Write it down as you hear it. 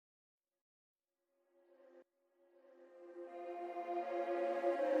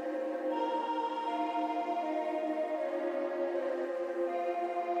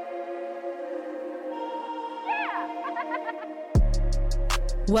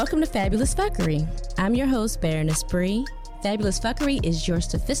Welcome to Fabulous Fuckery. I'm your host, Baroness Bree. Fabulous Fuckery is your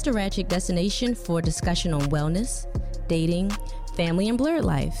sophisticated destination for discussion on wellness, dating, family, and blurred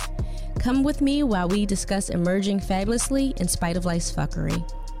life. Come with me while we discuss emerging fabulously in spite of life's fuckery.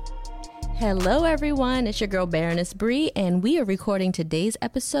 Hello, everyone. It's your girl, Baroness Bree, and we are recording today's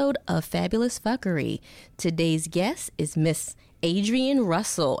episode of Fabulous Fuckery. Today's guest is Miss Adrienne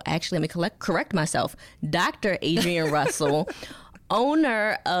Russell. Actually, let me correct myself. Dr. Adrienne Russell,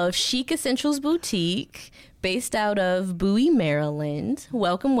 owner of Chic Essentials Boutique, based out of Bowie, Maryland.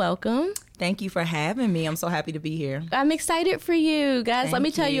 Welcome, welcome. Thank you for having me. I'm so happy to be here. I'm excited for you guys. Let me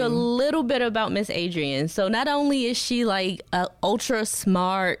tell you a little bit about Miss Adrienne. So not only is she like a ultra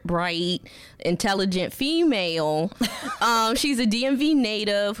smart, bright, intelligent female, she's a DMV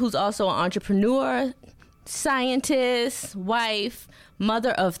native who's also an entrepreneur, scientist, wife,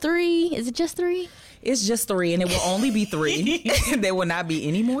 mother of 3. Is it just 3? It's just 3, and it will only be 3. There will not be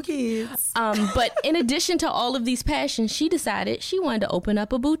any more kids. But in addition to all of these passions, she decided she wanted to open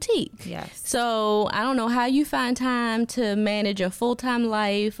up a boutique. Yes. So I don't know how you find time to manage a full-time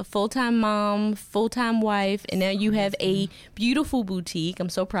life, a full-time mom, full-time wife, and now you have a beautiful boutique. I'm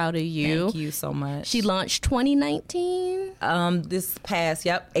so proud of you. Thank you so much. She launched 2019? This past,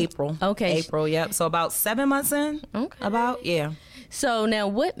 April. Okay. April, So about 7 months in. Okay. Yeah. So now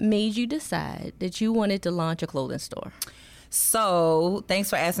what made you decide that you wanted to launch a clothing store? So thanks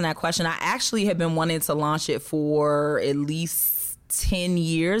for asking that question. I actually have been wanting to launch it for at least 10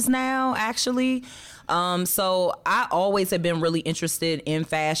 years now, actually. So I always have been really interested in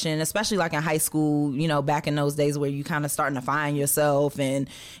fashion, especially like in high school, you know, back in those days where you kind of starting to find yourself and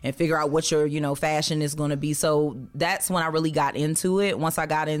figure out what your, fashion is going to be. So that's when I really got into it. Once I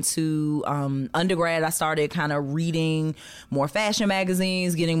got into undergrad, I started kind of reading more fashion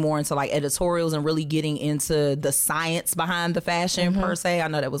magazines, getting more into like editorials and really getting into the science behind the fashion per se. I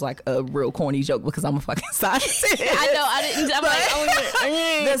know that was like a real corny joke because I'm a fucking scientist. I know, I didn't. I'm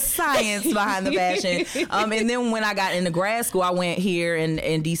like, the science behind the fashion. And then when I got into grad school, I went here in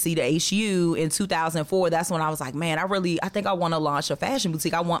DC to HU in 2004. That's when I was like, man, I think I want to launch a fashion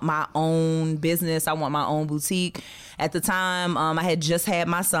boutique. I want my own business. I want my own boutique. At the time, I had just had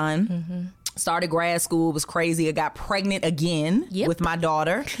my son. Started grad school. It was crazy. I got pregnant again with my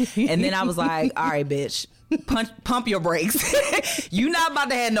daughter. And then I was like, all right, bitch. Pump your brakes. You not about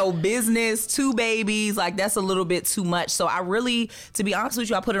to have no business, 2 babies. Like, that's a little bit too much. So I really, to be honest with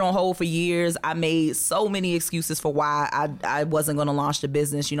you, I put it on hold for years. I made so many excuses for why I wasn't going to launch the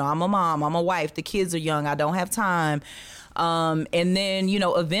business. I'm a mom, I'm a wife, the kids are young, I don't have time. And then,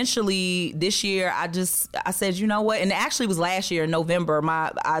 eventually this year, I said, you know what? And it actually was last year in November.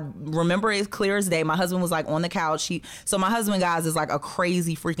 I remember it clear as day. My husband was like on the couch. So my husband, guys, is like a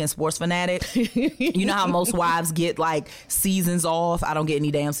crazy freaking sports fanatic. You know how most wives get like seasons off. I don't get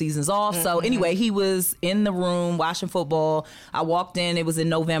any damn seasons off. So anyway, he was in the room watching football. I walked in. It was in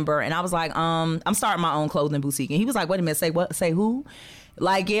November. And I was like, I'm starting my own clothing boutique. And he was like, wait a minute, say what? Say who?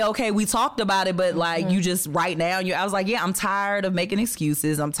 Like, yeah, okay, we talked about it, but like you just right now, I was like, yeah, I'm tired of making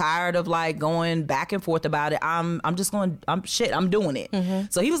excuses. I'm tired of like going back and forth about it. I'm doing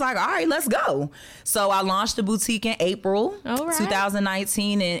it. So he was like, all right, let's go. So I launched the boutique in April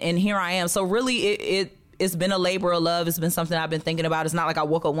 2019, and here I am. So really, it's been a labor of love. It's been something I've been thinking about. It's not like I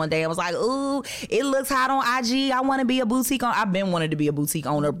woke up one day and was like, ooh, it looks hot on IG. I want to be a boutique owner. I've been wanting to be a boutique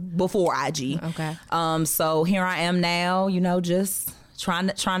owner before IG. Okay. So here I am now, just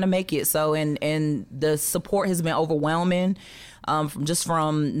trying to make it. So and the support has been overwhelming,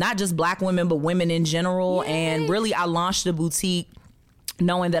 from not just Black women but women in general. Yay. And really, I launched the boutique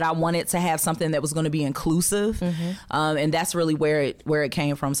knowing that I wanted to have something that was going to be inclusive, and that's really where it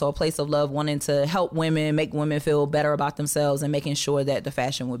came from. So a place of love, wanting to help women, make women feel better about themselves, and making sure that the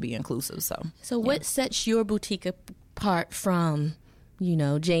fashion would be inclusive. So what sets your boutique apart from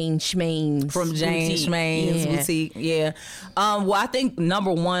Jane Schmane's from Jane Schmane's boutique. Yeah. Well, I think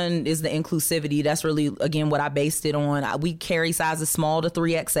number one is the inclusivity. That's really, again, what I based it on. We carry sizes small to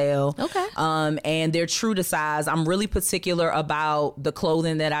 3XL. Okay. And they're true to size. I'm really particular about the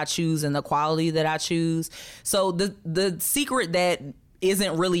clothing that I choose and the quality that I choose. So the secret that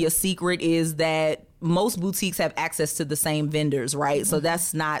isn't really a secret is that most boutiques have access to the same vendors, right? So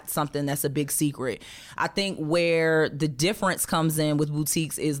that's not something that's a big secret. I think where the difference comes in with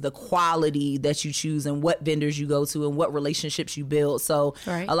boutiques is the quality that you choose and what vendors you go to and what relationships you build. So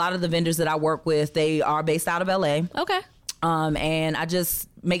a lot of the vendors that I work with, they are based out of LA. Okay. And I just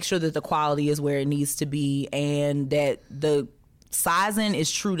make sure that the quality is where it needs to be and that the sizing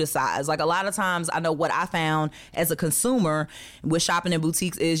is true to size. Like a lot of times I know what I found as a consumer with shopping in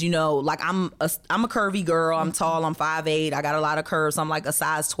boutiques is, you know, like I'm a curvy girl. I'm tall. I'm 5'8". I got a lot of curves. So I'm like a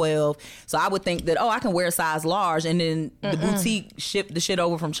size 12. So I would think that, I can wear a size large, and then the boutique shipped the shit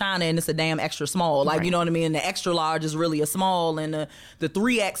over from China and it's a damn extra small. Like, you know what I mean? The extra large is really a small, and the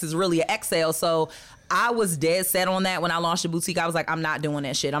 3X is really an XL. So I was dead set on that when I launched the boutique. I was like, I'm not doing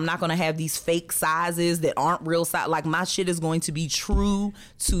that shit. I'm not going to have these fake sizes that aren't real size. Like, my shit is going to be true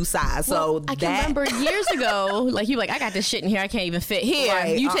to size. Well, I can remember years ago, like, you like, I got this shit in here. I can't even fit here.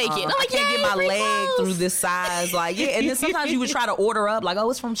 Right, you take it. I'm like, I can't get my leg through this size. Like, yeah. And then sometimes you would try to order up, like,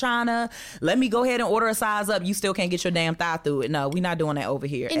 it's from China. Let me go ahead and order a size up. You still can't get your damn thigh through it. No, we're not doing that over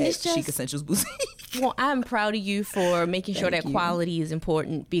here at Chic Essentials Boutique. Well, I'm proud of you for making sure that quality is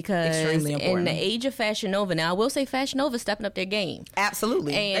important, because extremely important. In the age of Fashion Nova, now I will say Fashion Nova is stepping up their game.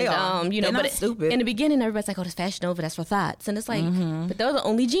 Absolutely. And, they are. You know, They're but not stupid. In the beginning, everybody's like, this Fashion Nova, that's for thoughts. And it's like, but those are the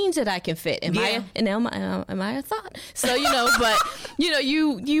only jeans that I can fit. Am I a thought? So, you know, but, you know,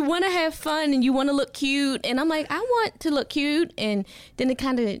 you want to have fun and you want to look cute. And I'm like, I want to look cute. And then it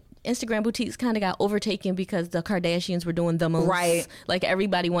kind of, Instagram boutiques kind of got overtaken because the Kardashians were doing the most. Right. Like,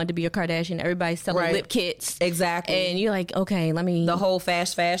 everybody wanted to be a Kardashian. Everybody's selling lip kits. Exactly. And you're like, okay, let me... The whole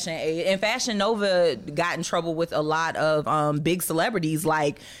fashion. And Fashion Nova got in trouble with a lot of big celebrities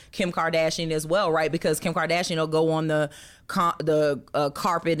like Kim Kardashian as well, right? Because Kim Kardashian will go on the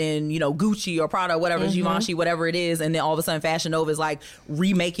carpet in, you know, Gucci or Prada, whatever, Givenchy, whatever it is, and then all of a sudden Fashion Nova is like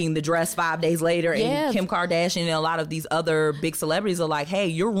remaking the dress 5 days later, and Kim Kardashian and a lot of these other big celebrities are like, hey,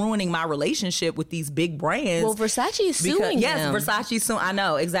 you're ruining my relationship with these big brands. Well, Versace is suing them. Yes, Versace's suing. I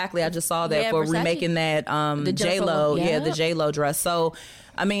know, exactly. I just saw that for Versace, remaking that the J-Lo, the J-Lo dress. So,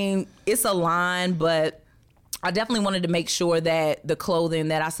 I mean, it's a line, but I definitely wanted to make sure that the clothing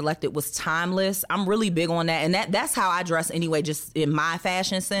that I selected was timeless. I'm really big on that. And that's how I dress anyway, just in my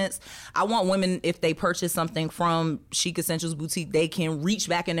fashion sense. I want women, if they purchase something from Chic Essentials Boutique, they can reach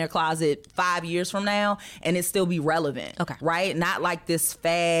back in their closet 5 years from now and it still be relevant. Okay. Right? Not like this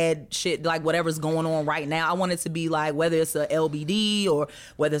fad shit, like whatever's going on right now. I want it to be like, whether it's a LBD or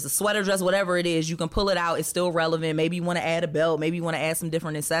whether it's a sweater dress, whatever it is, you can pull it out. It's still relevant. Maybe you want to add a belt. Maybe you want to add some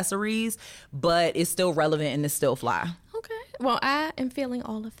different accessories, but it's still relevant and it's still fly. Okay. Well, I am feeling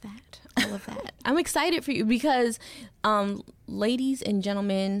all of that. I'm excited for you because, ladies and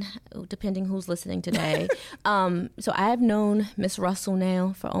gentlemen, depending who's listening today, so I've known Miss Russell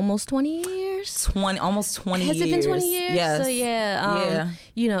now for almost 20 years. Almost 20 years. Has it been 20 years? Yes. So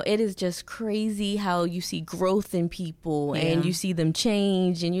you know, it is just crazy how you see growth in people and you see them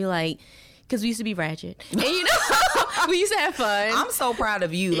change, and you're like, because we used to be ratchet, and you know, we used to have fun. I'm so proud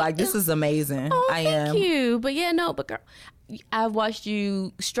of you. Like, this is amazing. Oh, thank you. But but girl, I've watched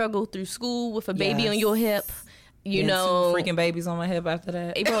you struggle through school with a baby on your hip. You know, 2 freaking babies on my hip after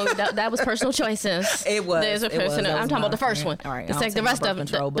that. Bro, that was personal choices. It was. There's a personal. I'm talking about the first one. All right. The rest of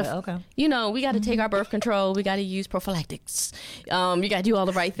it. Okay. You know, we got to take our birth control. We got to use prophylactics. You got to do all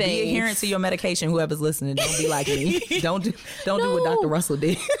the right things. Be adherent to your medication. Whoever's listening, don't be like me. Don't do what Dr. Russell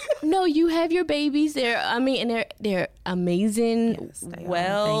did. No, you have your babies. They're amazing. Yes,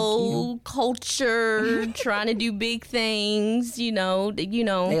 well cultured, trying to do big things. You know.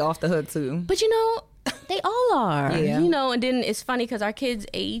 They off the hook too. But you know, they all are. Yeah. You know, and then it's funny because our kids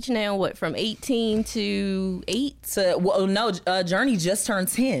age now, from 18 to 8? Journey just turned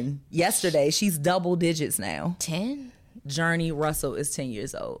 10 yesterday. She's double digits now. 10? Journey Russell is 10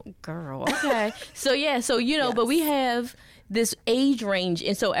 years old. Girl, okay. So you know, but we have this age range,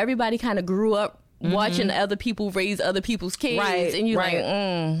 and so everybody kind of grew up watching other people raise other people's kids, right, and you're like,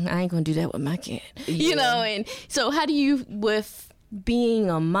 I ain't gonna do that with my kid. You know, and so how do you, with being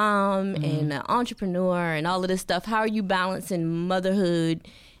a mom and an entrepreneur and all of this stuff, how are you balancing motherhood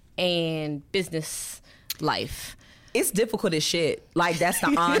and business life? It's difficult as shit. Like, that's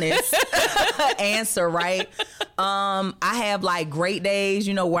the honest answer, right? I have like great days,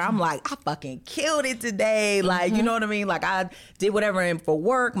 you know, where I'm like, I fucking killed it today. Like, you know what I mean? Like, I did whatever for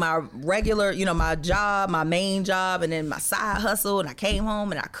work, my regular, you know, my job, my main job, and then my side hustle. And I came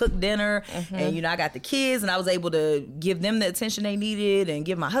home and I cooked dinner, and, you know, I got the kids, and I was able to give them the attention they needed and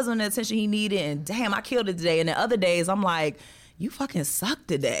give my husband the attention he needed. And damn, I killed it today. And then other days I'm like, you fucking suck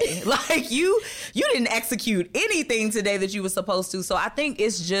today. Like, you didn't execute anything today that you were supposed to. So I think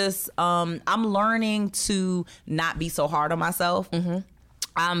it's just, I'm learning to not be so hard on myself.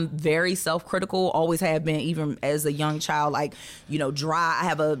 I'm very self-critical, always have been, even as a young child. Like, you know, I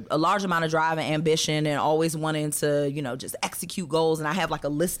have a large amount of drive and ambition, and always wanting to, you know, just execute goals. And I have like a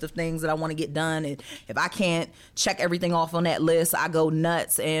list of things that I want to get done. And if I can't check everything off on that list, I go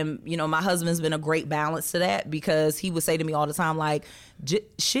nuts. And, you know, my husband's been a great balance to that, because he would say to me all the time, like,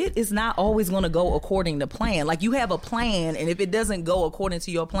 shit is not always going to go according to plan. Like, you have a plan, and if it doesn't go according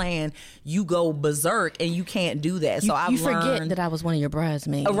to your plan, you go berserk, and you can't do that. So you forget that I was one of your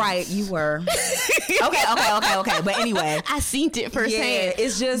bridesmaids. Right, you were. Okay. But anyway, I seen it firsthand. Yeah,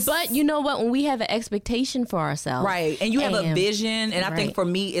 it's just. But you know what? When we have an expectation for ourselves, right, and you have a vision, and I think for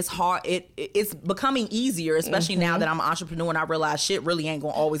me, it's hard. It's becoming easier, especially now that I'm an entrepreneur, and I realize shit really ain't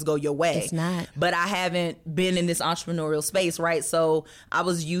gonna always go your way. It's not. But I haven't been in this entrepreneurial space, right? So I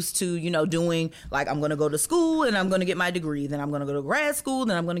was used to, you know, doing like, I'm gonna go to school and I'm gonna get my degree, then I'm gonna go to grad school,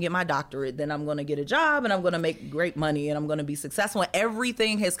 then I'm gonna get my doctorate, then I'm gonna get a job, and I'm gonna make great money, and I'm gonna be successful.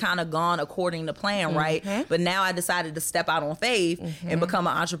 Everything has kind of gone according to plan, right? But now I decided to step out on faith and become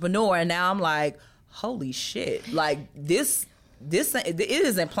an entrepreneur, and now I'm like, holy shit, like this it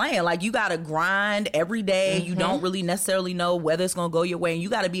isn't playing. Like, you gotta grind every day. You don't really necessarily know whether it's gonna go your way, and you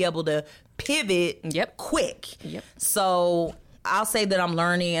gotta be able to pivot quick. So I'll say that I'm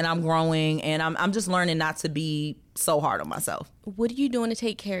learning and I'm growing, and I'm just learning not to be so hard on myself. What are you doing to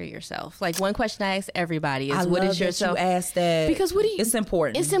take care of yourself? Like, one question I ask everybody is, I what love is your self? You ask that, because it's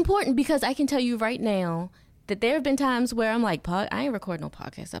important. It's important because I can tell you right now that there have been times where I'm like, I ain't recording no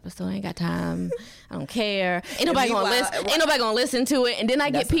podcast episode. I ain't got time. I don't care. Ain't nobody gonna listen to it. And then I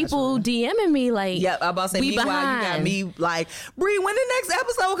get people DMing me like, I'm about to say, meanwhile, you got me like, Bree, when the next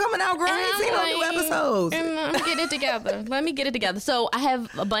episode coming out, girl? I ain't seen no new episodes. Get it together. Let me get it together. So I have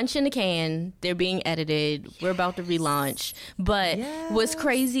a bunch in the can. They're being edited. We're about to relaunch. But what's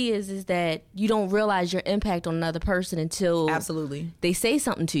crazy is that you don't realize your impact on another person until they say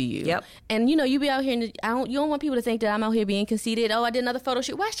something to you. And you know, you be out here and you don't want people to think that I'm out here being conceited. Oh, I did another photo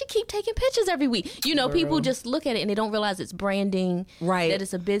shoot. Why she keep taking pictures every week? You know, people just look at it and they don't realize it's branding, that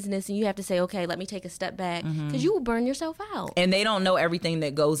it's a business, and you have to say, okay, let me take a step back, because you will burn yourself out. And they don't know everything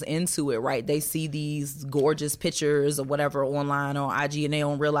that goes into it, right? They see these gorgeous pictures or whatever online on IG, and they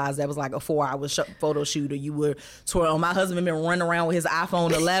don't realize that was like a 4-hour photo shoot, or you were twirling. My husband been running around with his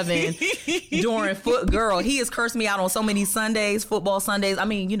iPhone 11 during girl. He has cursed me out on so many Sundays, football Sundays. I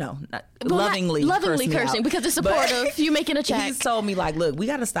mean, you know, lovingly cursing because it's supportive. You making a check. He's told me like, look, we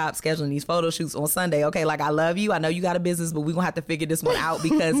got to stop scheduling these photo shoots on Sunday. Okay, like, I love you. I know you got a business, but we're gonna have to figure this one out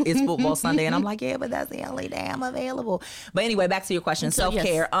because it's football Sunday. And I'm like, yeah, but that's the only day I'm available. But anyway, back to your question,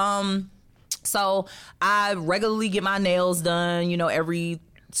 self-care. So I regularly get my nails done, you know, every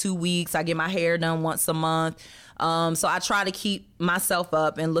 2 weeks. I get my hair done once a month. So I try to keep myself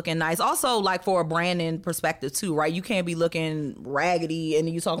up and looking nice. Also, like, for a branding perspective too, right? You can't be looking raggedy and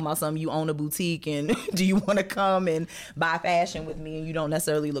you talking about something, you own a boutique and do you want to come and buy fashion with me, and you don't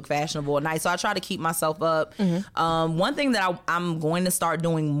necessarily look fashionable or nice. So I try to keep myself up. One thing that I'm going to start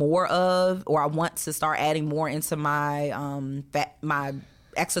doing more of, or I want to start adding more into my my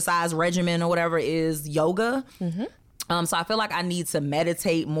exercise regimen or whatever, is yoga. So I feel like I need to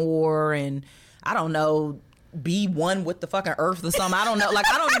meditate more, and I don't know, be one with the fucking earth or something. I don't know. Like,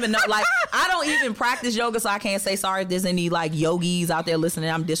 I don't even know. Like, I don't even practice yoga, so I can't say sorry if there's any like yogis out there listening.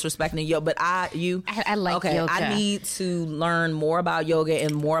 I'm disrespecting yoga, but I like yoga. I need to learn more about yoga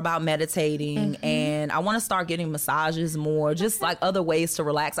and more about meditating, and I want to start getting massages more, just like other ways to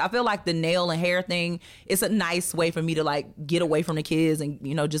relax. I feel like the nail and hair thing is a nice way for me to like get away from the kids and,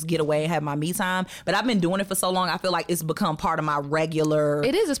 you know, just get away and have my me time. But I've been doing it for so long, I feel like it's become part of my regular.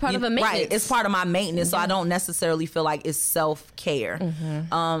 It is. It's part of a maintenance. Right. It's part of my maintenance, so I don't necessarily feel like it's self-care.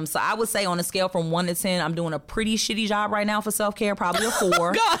 So I would say on a scale from 1 to 10, I'm doing a pretty shitty job right now for self-care, probably a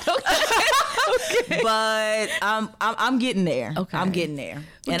 4. God, okay. But I'm getting there. Okay. I'm getting there.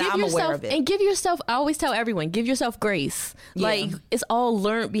 Well, and I'm aware of it. And give yourself, I always tell everyone, give yourself grace. Like, it's all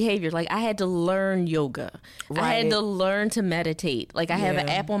learned behavior. Like, I had to learn yoga. Right. I had to learn to meditate. Like, I have an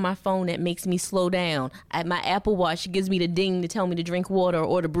app on my phone that makes me slow down. My Apple Watch gives me the ding to tell me to drink water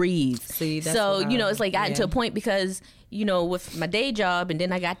or to breathe. See, that's so, you know, it's like gotten to a point because, you know, with my day job, and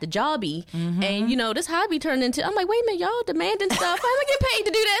then I got the jobby, and, you know, this hobby turned into, I'm like, wait a minute, y'all demanding stuff. I'm gonna get paid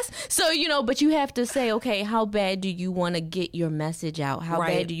to do this. So, you know, but you have to say, okay, how bad do you want to get your message out? How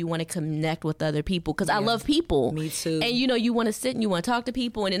bad do you want to connect with other people? Because I love people. Me too. And, you know, you want to sit and you want to talk to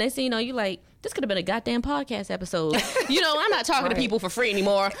people, and then next thing you know, you like, this could have been a goddamn podcast episode. You know, I'm not talking to people for free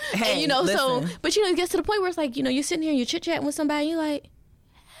anymore. Hey, and, you know, listen. but, you know, it gets to the point where it's like, you know, you're sitting here and you're chit-chatting with somebody, and you're like,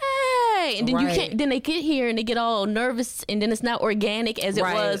 Right. And then you can't, then they get here and they get all nervous and then it's not organic as it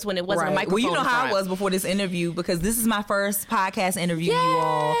was when it wasn't a microphone. Well, you know how I was before this interview because this is my first podcast interview, you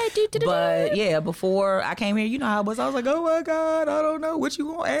all. But yeah, before I came here, you know how I was. I was like, oh my God, I don't know what you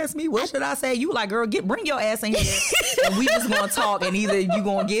gonna ask me. What should I say? You like, girl, bring your ass in here and we just gonna talk and either you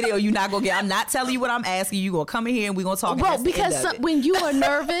gonna get it or you not gonna get it. I'm not telling you what I'm asking you. You gonna come in here and we gonna talk. Bro, because when you are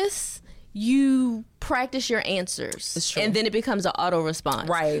nervous, you practice your answers. It's true. And then it becomes an auto response.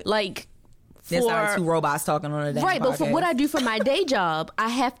 Right. Like, there's not two robots talking on a day. Right, but for what I do for my day job, I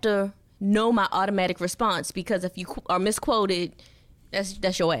have to know my automatic response because if you are misquoted,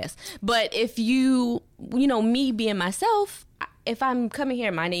 that's your ass. But if you know, me being myself, if I'm coming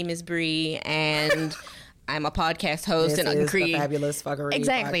here, my name is Bree and I'm a podcast host and I'm Fabulous Fuckery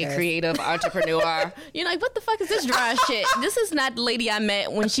podcast. Creative entrepreneur. You're like, what the fuck is this dry shit? This is not the lady I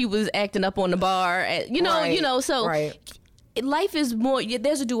met when she was acting up on the bar. So life is more,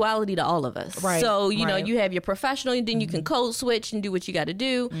 there's a duality to all of us. Right. So, you know, you have your professional, then you can code switch and do what you got to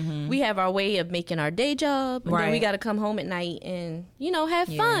do. We have our way of making our day job. And then we got to come home at night and, you know, have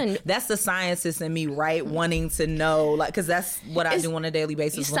fun. That's the scientist in me, right? Wanting to know, like, because that's what I do on a daily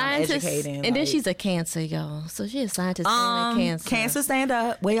basis when I'm educating. And then she's a Cancer, y'all. So she's a scientist and a Cancer. Cancer, stand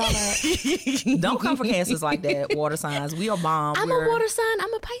up. Where y'all at? Don't come for Cancers like that, water signs. We are bomb. I'm a water sign.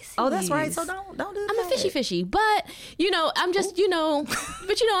 I'm a Pisces. Oh, that's right. So don't do that. I'm a fishy. But, you know, I'm just, you know,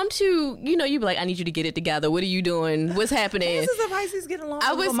 I'm too, you know, you be like, I need you to get it together. What are you doing? What's happening? Cancers and Pisces get along.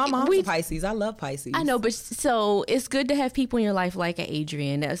 My mom's a Pisces. I love Pisces. I know, but so it's good to have people in your life like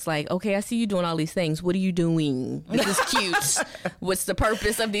Adrian that's like, okay, I see you doing all these things. What are you doing? This is cute. What's the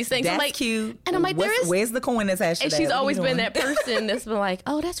purpose of these things? That's I'm like, cute. And I'm like, where's the coin attached to and that? she's always been that person that's been like,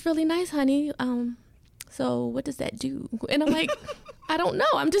 oh, that's really nice, honey. So what does that do? And I'm like, I don't know.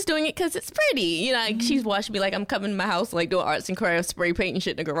 I'm just doing it because it's pretty. You know, like, she's watching me like I'm coming to my house, like doing arts and crafts, spray painting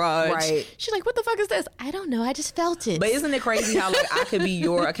shit in the garage. Right. She's like, what the fuck is this? I don't know. I just felt it. But isn't it crazy how like I could be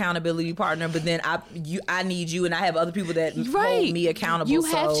your accountability partner, but then I need you and I have other people that hold me accountable. You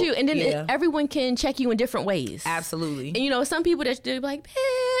have to. And then everyone can check you in different ways. Absolutely. And you know, some people that do like,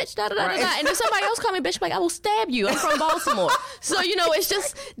 bitch, da da da da. And then somebody else call me bitch, like, I will stab you. I'm from Baltimore. So, you know, it's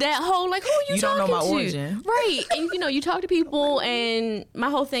just that whole like, who are you talking to? You don't know my origin. Right. And you know, you talk to people and my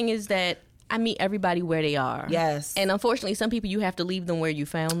whole thing is that I meet everybody where they are. Yes. And unfortunately, some people you have to leave them where you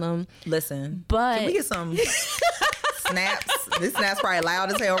found them. Listen. But can we get some snaps? This snap's probably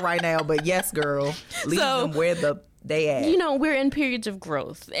loud as hell right now, but yes, girl. Leave them where they at. You know, we're in periods of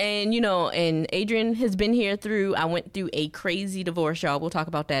growth. And, you know, and Adrian has been here I went through a crazy divorce, y'all. We'll talk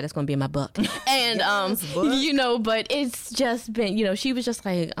about that. It's going to be in my book. And, you know, but it's just been, you know, she was just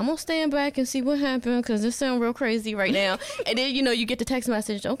like, I'm going to stand back and see what happened because this sounds real crazy right now. And then, you know, you get the text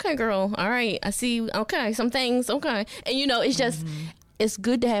message, okay, girl, all right, I see, okay, some things, okay. And, you know, it's just, it's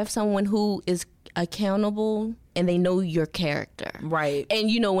good to have someone who is accountable and they know your character. Right. And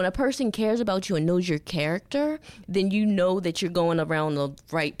you know, when a person cares about you and knows your character, then you know that you're going around the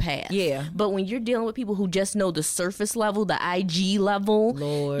right path. Yeah. But when you're dealing with people who just know the surface level, the IG level,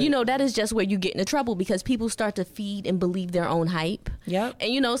 Lord. you know, that is just where you get into trouble because people start to feed and believe their own hype. Yep.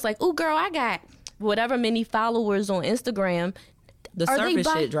 And you know, it's like, oh girl, I got whatever many followers on Instagram. The surface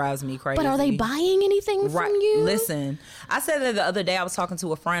shit drives me crazy. But are they buying anything from you? Listen, I said that the other day. I was talking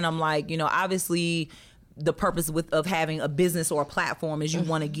to a friend. I'm like, you know, obviously the purpose of having a business or a platform is you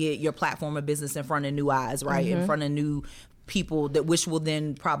want to get your platform or business in front of new eyes, right? In front of new people which will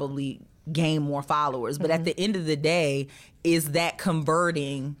then probably gain more followers. But at the end of the day, is that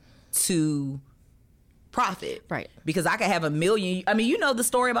converting to profit? Right. Because I could have 1 million. I mean, you know the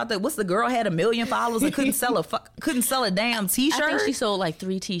story about what's the girl had 1 million followers and couldn't sell a damn t-shirt? I think she sold like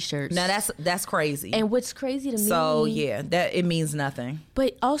 3 t-shirts. Now that's crazy. And what's crazy to me, so yeah, that it means nothing.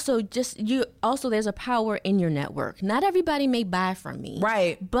 But also there's a power in your network. Not everybody may buy from me.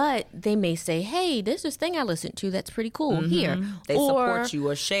 Right. But they may say, hey, there's this thing I listened to that's pretty cool. Here. They support you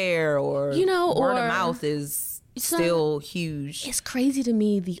or share or, you know, word of mouth is still huge. It's crazy to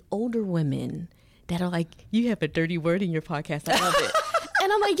me, the older women that are like, you have a dirty word in your podcast. I love it.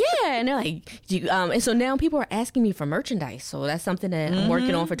 And I'm like, yeah. And they're like, and so now people are asking me for merchandise. So that's something that I'm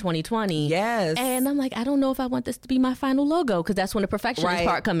working on for 2020. Yes. And I'm like, I don't know if I want this to be my final logo because that's when the perfectionist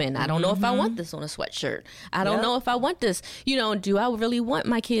part come in. I don't know if I want this on a sweatshirt. I don't know if I want this. You know, do I really want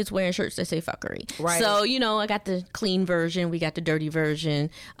my kids wearing shirts that say fuckery? Right. So, you know, I got the clean version. We got the dirty version.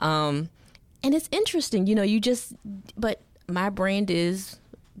 And it's interesting, you know, but my brand is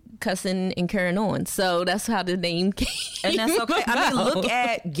cussing and carrying on, so that's how the name came. And that's okay. I mean, look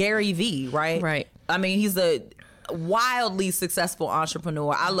at Gary Vee, right? Right. I mean, he's wildly successful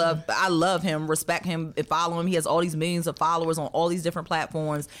entrepreneur. I love him, respect him, follow him. He has all these millions of followers on all these different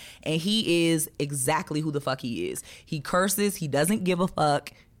platforms, and he is exactly who the fuck he is. He curses. He doesn't give a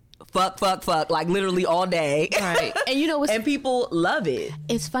fuck. Fuck, like literally all day. Right. And you know what's, and people love it.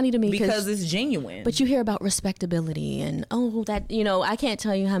 It's funny to me because it's genuine. But you hear about respectability and I can't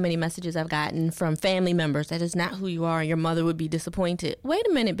tell you how many messages I've gotten from family members that is not who you are and your mother would be disappointed. Wait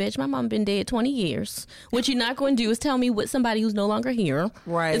a minute, bitch, my mom been dead 20 years. What you're not going to do is tell me what somebody who's no longer here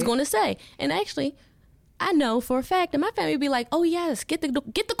is going to say. And actually, I know for a fact that my family would be like, oh yes, get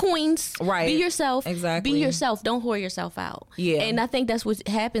the coins. Right. Be yourself. Exactly. Be yourself. Don't whore yourself out. Yeah. And I think that's what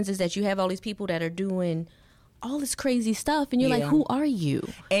happens is that you have all these people that are doing all this crazy stuff and you're like, who are you?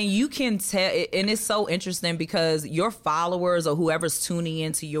 And you can tell, and it's so interesting because your followers or whoever's tuning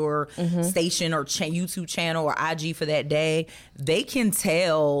into your station or YouTube channel or IG for that day, they can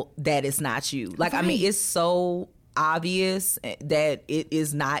tell that it's not you. Like, right. I mean, it's so obvious that it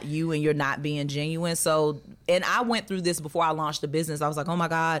is not you and you're not being genuine. So, and I went through this before I launched the business. I was like, oh my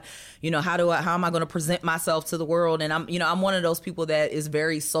God, how am I going to present myself to the world? And I'm one of those people that is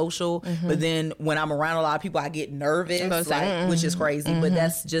very social, but then when I'm around a lot of people, I get nervous, which is crazy, but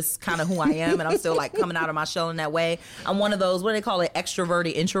that's just kind of who I am. And I'm still like coming out of my shell in that way. I'm one of those, what do they call it?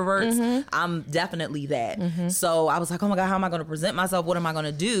 Extroverted introverts. I'm definitely that. So I was like, oh my God, how am I going to present myself? What am I going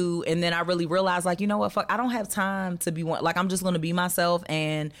to do? And then I really realized, like, you know what, fuck, I don't have time to be one. Like, I'm just going to be myself,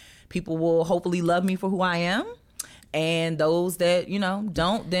 and people will hopefully love me for who I am. And those that,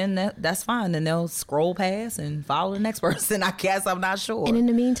 don't, then that's fine. Then they'll scroll past and follow the next person. I guess, I'm not sure. And in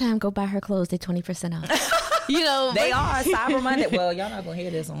the meantime, go buy her clothes. They're 20% off. They are Cyber Monday. Well, y'all not going to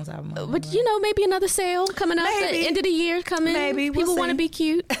hear this on Cyber Monday. But, maybe another sale coming up. Maybe. The end of the year coming. Maybe. People want to be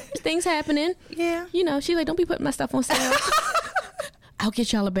cute. Things happening. Yeah. She's like, don't be putting my stuff on sale. I'll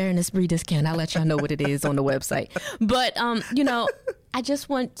get y'all a Baroness Bree discount. I'll let y'all know what it is on the website. But, I just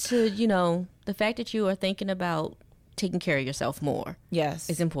want to, the fact that you are thinking about taking care of yourself more. Yes.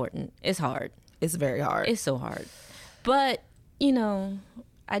 It's important. It's hard. It's very hard. It's so hard. But,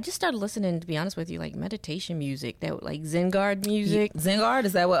 I just started listening, to be honest with you, like meditation music, that like Zengard music. Zengard?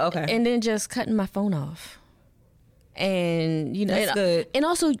 Is that what? Okay. And then just cutting my phone off. And, that's good. And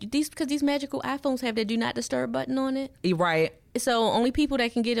also, because these magical iPhones have that do not disturb button on it. You're right. So only people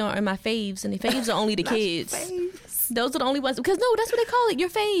that can get on my faves, and the faves are only the kids. Those are the only ones, because that's what they call it, your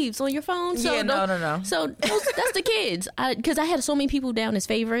faves on your phone. So yeah, no. So that's the kids. Because I had so many people down as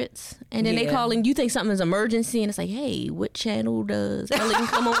favorites, and then they calling. You think something is emergency, and it's like, hey, what channel does Ellen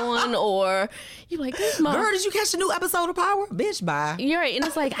come on? Or you're like, this mom. Girl, did you catch the new episode of Power? Bitch, bye. You're right, and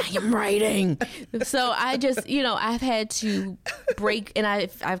it's like, I am writing. So I just, I've had to break, and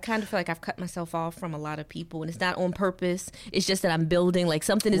I've kind of feel like I've cut myself off from a lot of people, and it's not on purpose. It's just that I'm building, like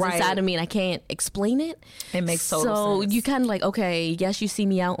something is inside of me, and I can't explain it. It makes total sense. So you kind of like, okay, yes, you see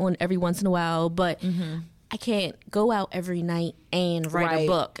me out on every once in a while, but I can't go out every night and write a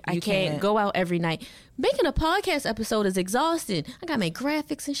book. I can't go out every night. Making a podcast episode is exhausting. I gotta make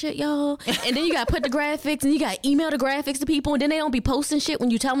graphics and shit, y'all. And then you gotta put the graphics, and you gotta email the graphics to people, and then they don't be posting shit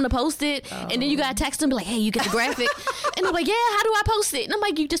when you tell them to post it. Oh. And then you gotta text them, be like, hey, you get the graphic. And I'm like, yeah, how do I post it? And I'm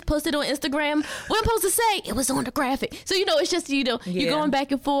like, you just post it on Instagram. What I'm supposed to say? It was on the graphic. So, it's just, you're going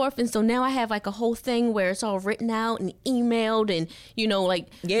back and forth. And so now I have like a whole thing where it's all written out and emailed, and, you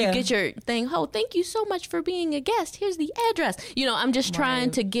get your thing. Oh, thank you so much for being a guest. Here's the address. I'm just trying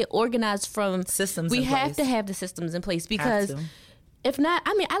to get organized from systems. We have to have the systems in place, because if not,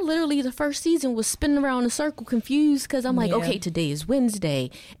 I literally the first season was spinning around in a circle, confused, because I'm like, okay, today is Wednesday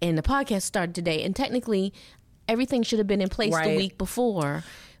and the podcast started today, and technically everything should have been in place the week before.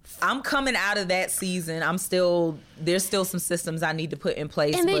 I'm coming out of that season. There's still some systems I need to put in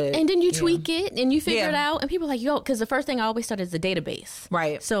place. And then you tweak it and you figure it out. And people are like, because the first thing I always start is the database.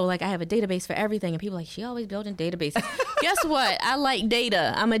 Right. So like I have a database for everything. And people are like, she always building databases. Guess what? I like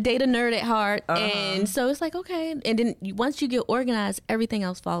data. I'm a data nerd at heart. And so it's like, okay. And then once you get organized, everything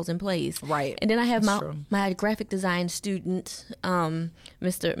else falls in place. Right. And then I have my graphic design student, Mr.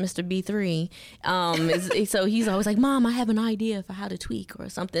 B3. So he's always like, Mom, I have an idea for how to tweak or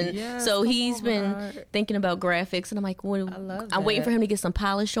something. Yes, so he's been thinking about graphics, and I'm like, I'm waiting for him to get some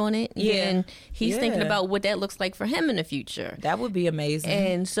polish on it. And he's thinking about what that looks like for him in the future. That would be amazing.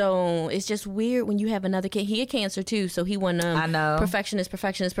 And so it's just weird when you have another kid. He had cancer too, so he went perfectionist.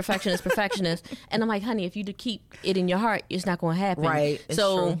 And I'm like, honey, if you keep it in your heart, it's not going to happen. Right.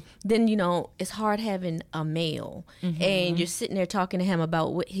 So then it's hard having a male, and you're sitting there talking to him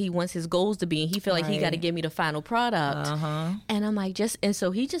about what he wants his goals to be, and he feel like he got to give me the final product. And I'm like, and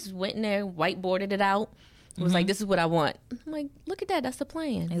so he just went in there, whiteboarded it out, was like, this is what I want. I'm like, look at that. That's the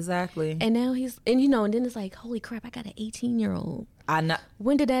plan. Exactly. And now and then it's like, holy crap, I got an 18-year-old. I know.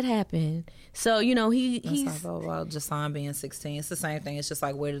 When did that happen? So, he's like, well, Jason being 16. It's the same thing. It's just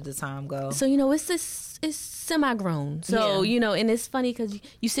like, where did the time go? So, it's semi-grown. So, and it's funny because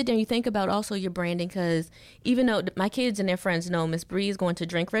you sit there and you think about also your branding, because even though my kids and their friends know Miss Bree is going to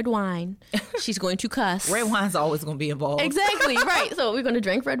drink red wine, she's going to cuss. Red wine's always going to be involved. Exactly, right. So we're going to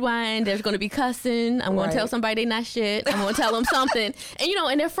drink red wine. There's going to be cussing. I'm going to tell somebody they not shit. I'm going to tell them something. And,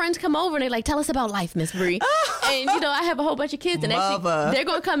 and their friends come over and they're like, tell us about life, Miss Bree. And, I have a whole bunch of kids. And actually, they're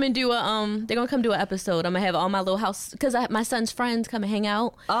going to come and do an episode. I'm going to have all my little house, because my son's friends come and hang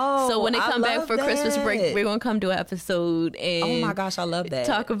out. Oh, so when they come back for Christmas break, we're going to come do an episode. And oh my gosh, I love that.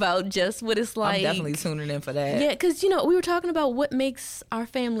 Talk about just what it's like. I'm definitely tuning in for that. Yeah, because, we were talking about what makes our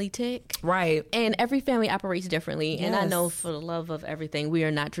family tick. Right. And every family operates differently. Yes. And I know, for the love of everything, we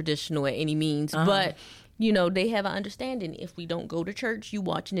are not traditional at any means. But they have an understanding. If we don't go to church, you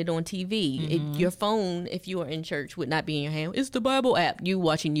watching it on TV. Your phone, if you are in church, would not be in your hand. It's the Bible app. You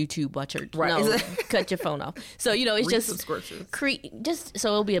watching YouTube while church. Right. No, cut your phone off. So, it's Read just some scriptures. So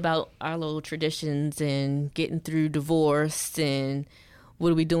it'll be about our little traditions and getting through divorce and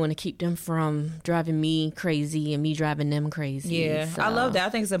what are we doing to keep them from driving me crazy and me driving them crazy. Yeah, so. I love that. I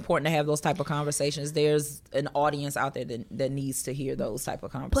think it's important to have those type of conversations. There's an audience out there that needs to hear those type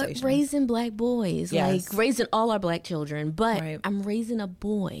of conversations. But raising black boys, like raising all our black children, but I'm raising a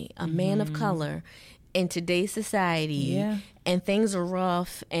boy, a man of color in today's society. Yeah. And things are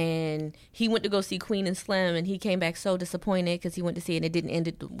rough, and he went to go see Queen and Slim, and he came back so disappointed because he went to see it and it didn't end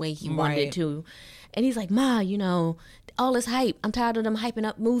it the way he wanted it to. And he's like, Ma, all this hype, I'm tired of them hyping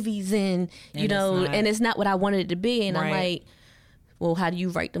up movies and it's not what I wanted it to be. And I'm like, well, how do you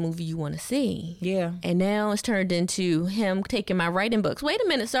write the movie you want to see? Yeah. And now it's turned into him taking my writing books. Wait a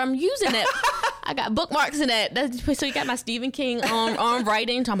minute, sir, I'm using that. I got bookmarks in that. So you got my Stephen King on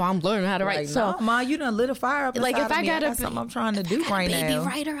writing. Talking about I'm learning how to write. So, Ma, you done lit a fire up inside if I got something I'm trying to do right now. Baby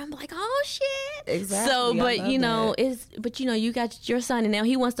writer, I'm like, oh shit. Exactly. So, but you got your son, and now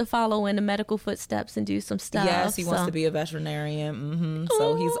he wants to follow in the medical footsteps and do some stuff. Yes, he wants to be a veterinarian.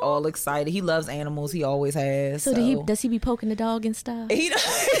 So he's all excited. He loves animals. He always has. So does he be poking the dog and stuff? He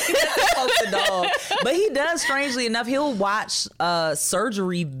doesn't poke the dog, but he does. Strangely enough, he'll watch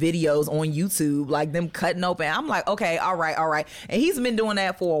surgery videos on YouTube. Like them cutting open. I'm like, okay, all right. And he's been doing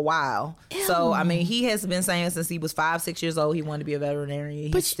that for a while. Ew. So, he has been saying since he was 5-6 years old, he wanted to be a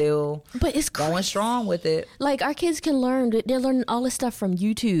veterinarian. He's still it's going strong with it. Like, our kids can learn. They're learning all this stuff from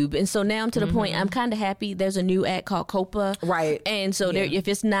YouTube. And so now I'm to the point, I'm kind of happy. There's a new ad called Copa. Right. And so if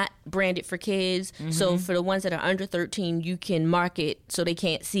it's not branded for kids, so for the ones that are under 13, you can mark it so they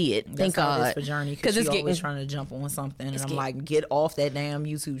can't see it. Thank God. That's for Journey, because she's always trying to jump on something. And I'm like, get off that damn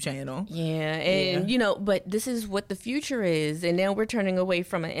YouTube channel. Yeah. And, but this is what the future is. And now we're turning away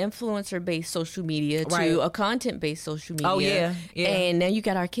from an influencer-based social media to a content-based social media. Oh, yeah. And now you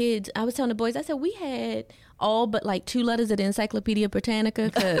got our kids. I was telling the boys, I said, we had all but like 2 letters of the Encyclopedia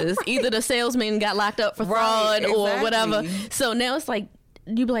Britannica because either the salesman got locked up for fraud or whatever. So now it's like,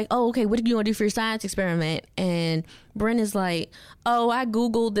 you be like, oh, okay, what do you want to do for your science experiment? And Brent is like, oh, I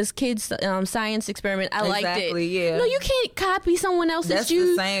Googled this kid's science experiment. I liked it. Yeah. No, you can't copy someone else's. That's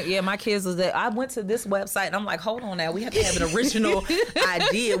the same. Yeah, my kids was that. I went to this website and I'm like, hold on now. We have to have an original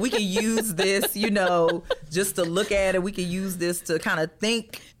idea. We can use this, just to look at it. We can use this to kind of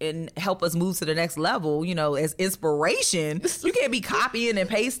think and help us move to the next level, as inspiration. You can't be copying and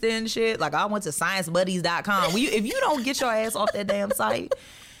pasting shit. Like, I went to sciencebuddies.com. If you don't get your ass off that damn site.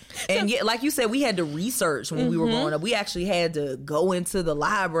 And yet, like you said, we had to research when we were growing up. We actually had to go into the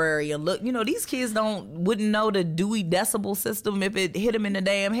library and look. These kids wouldn't know the Dewey Decimal System if it hit them in the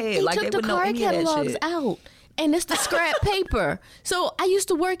damn head. They like took they would the know card any of that catalogs shit. out. And it's the scrap paper. So I used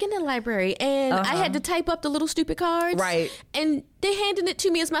to work in the library, and I had to type up the little stupid cards. Right. And they handed it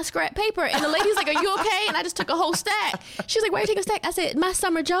to me as my scrap paper. And the lady's like, are you okay? And I just took a whole stack. She's like, why are you taking a stack? I said, my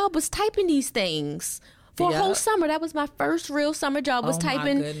summer job was typing these things. For a whole summer. That was my first real summer job, was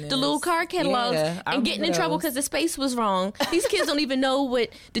typing the little card catalogs and getting in trouble because the space was wrong. These kids don't even know what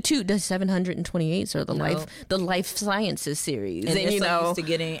the 728s or the life sciences series. And they're so used to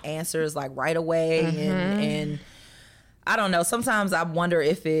getting answers like right away and I don't know. Sometimes I wonder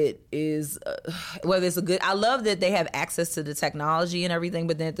if it is, whether it's a good. I love that they have access to the technology and everything,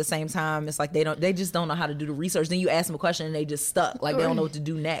 but then at the same time, it's like they just don't know how to do the research. Then you ask them a question and they just stuck, like they don't know what to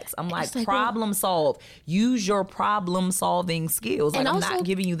do next. I'm like problem solve. Use your problem solving skills. Like, I'm not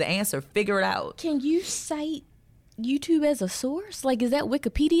giving you the answer. Figure it out. Can you cite YouTube as a source? Like, is that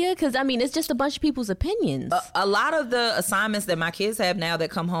Wikipedia? Because, I mean, it's just a bunch of people's opinions. A lot of the assignments that my kids have now that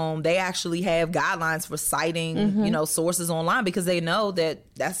come home, they actually have guidelines for citing, you know, sources online because they know that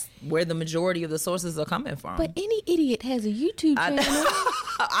that's where the majority of the sources are coming from. But any idiot has a YouTube channel.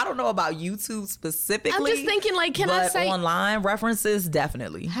 I don't know about YouTube specifically. I'm just thinking, like, can I say online references?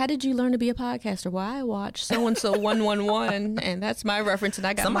 Definitely. How did you learn to be a podcaster? Well, I watch so and so 111, and that's my reference. And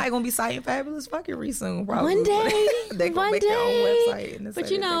I got somebody gonna be citing Fabulous Fuckery soon. Probably. One day, they gonna make their own website. But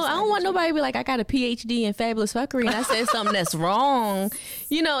you know, I don't want nobody to be like, I got a PhD in Fabulous Fuckery, and I said something that's wrong.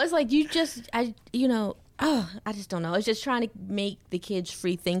 You know, it's like I just don't know. It's just trying to make the kids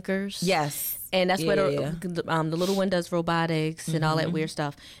free thinkers. Yes. And that's what the little one does robotics and all that weird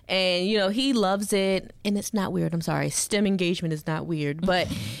stuff. And, you know, he loves it. And it's not weird. I'm sorry. STEM engagement is not weird. But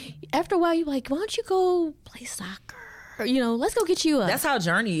after a while, you're like, why don't you go play soccer? Or, you know, let's go get you That's how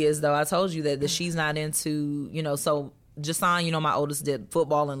Journey is, though. I told you that she's not into, you know, so Jason, you know, my oldest did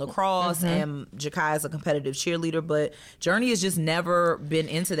football and lacrosse, and Jakai is a competitive cheerleader. But Journey has just never been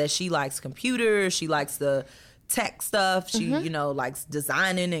into that. She likes computers. She likes the tech stuff. She, you know, likes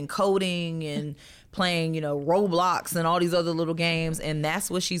designing and coding and playing, you know, Roblox and all these other little games. And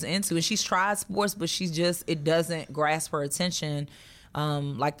that's what she's into. And she's tried sports, but it doesn't grasp her attention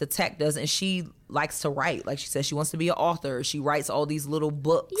like the tech does. And she likes to write. Like she said, she wants to be an author. She writes all these little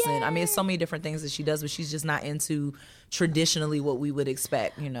books. Yay. And I mean, it's so many different things that she does, but she's just not into traditionally what we would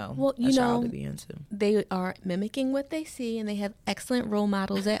expect, you know, a child to be into. They are mimicking what they see, and they have excellent role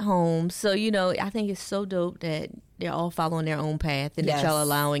models at home. So, you know, I think it's so dope that they're all following their own path and that y'all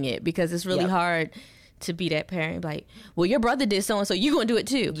allowing it, because it's really hard to be that parent, like, well, your brother did so and so, you're gonna do it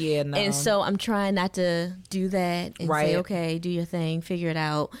too. Yeah, no. And so I'm trying not to do that and say, okay, do your thing, figure it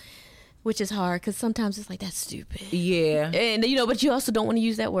out. Which is hard because sometimes it's like, that's stupid. Yeah. And, you know, but you also don't want to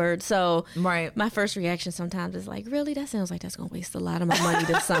use that word. So my first reaction sometimes is like, really? That sounds like that's going to waste a lot of my money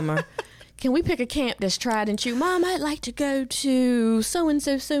this summer. Can we pick a camp that's tried and true? Mom, I'd like to go to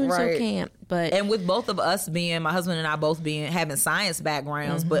so-and-so camp. And with both of us my husband and I both having science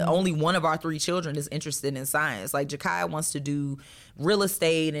backgrounds, but only one of our 3 children is interested in science. Like Jakai wants to do real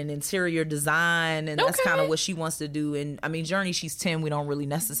estate and interior design, and that's kind of what she wants to do. And I mean, Journey, she's 10. We don't really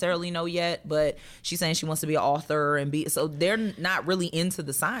necessarily know yet, but she's saying she wants to be an author so they're not really into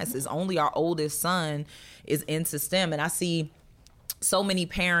the sciences. Only our oldest son is into STEM, and I see so many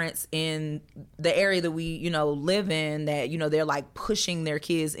parents in the area that we, you know, live in that, you know, they're like pushing their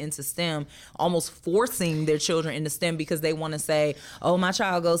kids into STEM, almost forcing their children into STEM because they want to say, oh, my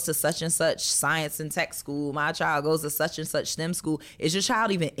child goes to such and such science and tech school. My child goes to such and such STEM school. Is your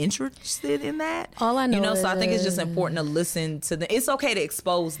child even interested in that? All I know, you know, so I think it's just important to listen to them. It's okay to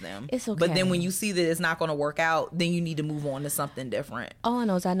expose them. It's okay. But then when you see that it's not going to work out, then you need to move on to something different. All I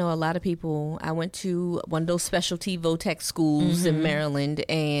know is I know a lot of people. I went to one of those specialty VOTEC schools in Maryland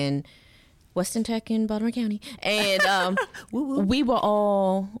and Western Tech in Baltimore County, and we were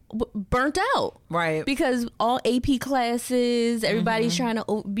all burnt out, right? Because all AP classes, everybody's trying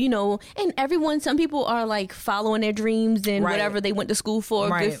to, you know, and everyone. Some people are like following their dreams and whatever they went to school for.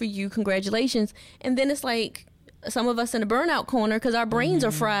 Good for you, congratulations. And then it's like some of us in the burnout corner because our brains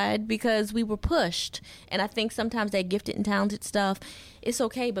are fried because we were pushed. And I think sometimes that gifted and talented stuff, it's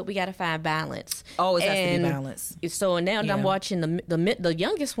okay, but we got to find balance. Always has to be balance. So now I'm watching the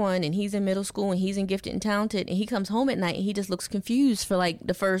youngest one, and he's in middle school, and he's in gifted and talented, and he comes home at night, and he just looks confused for like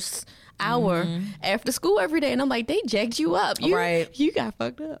the first hour after school every day. And I'm like, they jacked you up. You got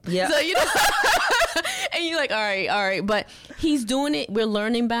fucked up. Yeah. So, you know. And you're like, all right. But he's doing it. We're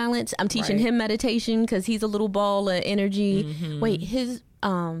learning balance. I'm teaching him meditation because he's a little ball of energy. Wait, he's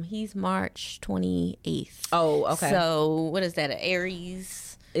March 28th. Oh, okay. So what is that, an Aries?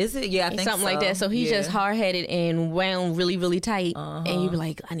 Is it? Yeah, I think something like that. So he's just hard-headed and wound really, really tight. And you be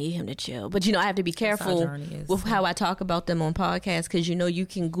like, I need him to chill. But, you know, I have to be careful with how I talk about them on podcasts because, you know, you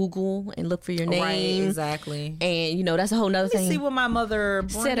can Google and look for your name. Right, exactly. And, you know, that's a whole nother thing. See what my mother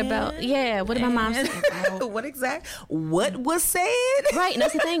said about, what did my mom say about? What was said? Right, and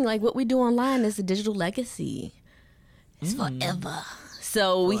that's the thing. Like, what we do online is a digital legacy. It's forever.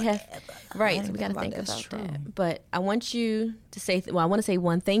 So we have, so we got to think about that. But I want you to say, I want to say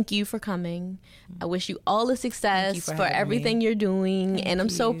thank you for coming. I wish you all the success for everything you're doing. And I'm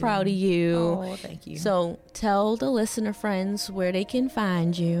so proud of you. Oh, thank you. So tell the listener friends where they can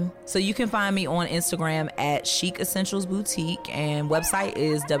find you. So you can find me on Instagram at Chic Essentials Boutique, and website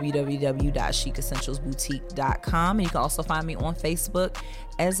is www.chicessentialsboutique.com. And you can also find me on Facebook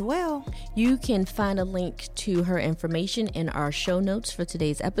as well. You can find a link to her information in our show notes for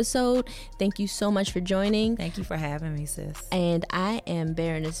today's episode. Thank you so much for joining. Thank you for having me, sis. And I am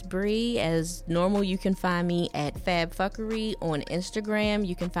Baroness Bree. As normal, you can find me at FabFuckery on Instagram.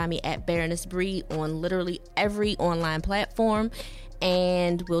 You can find me at Baroness Bree on literally every online platform.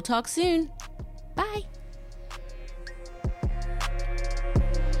 And we'll talk soon. Bye.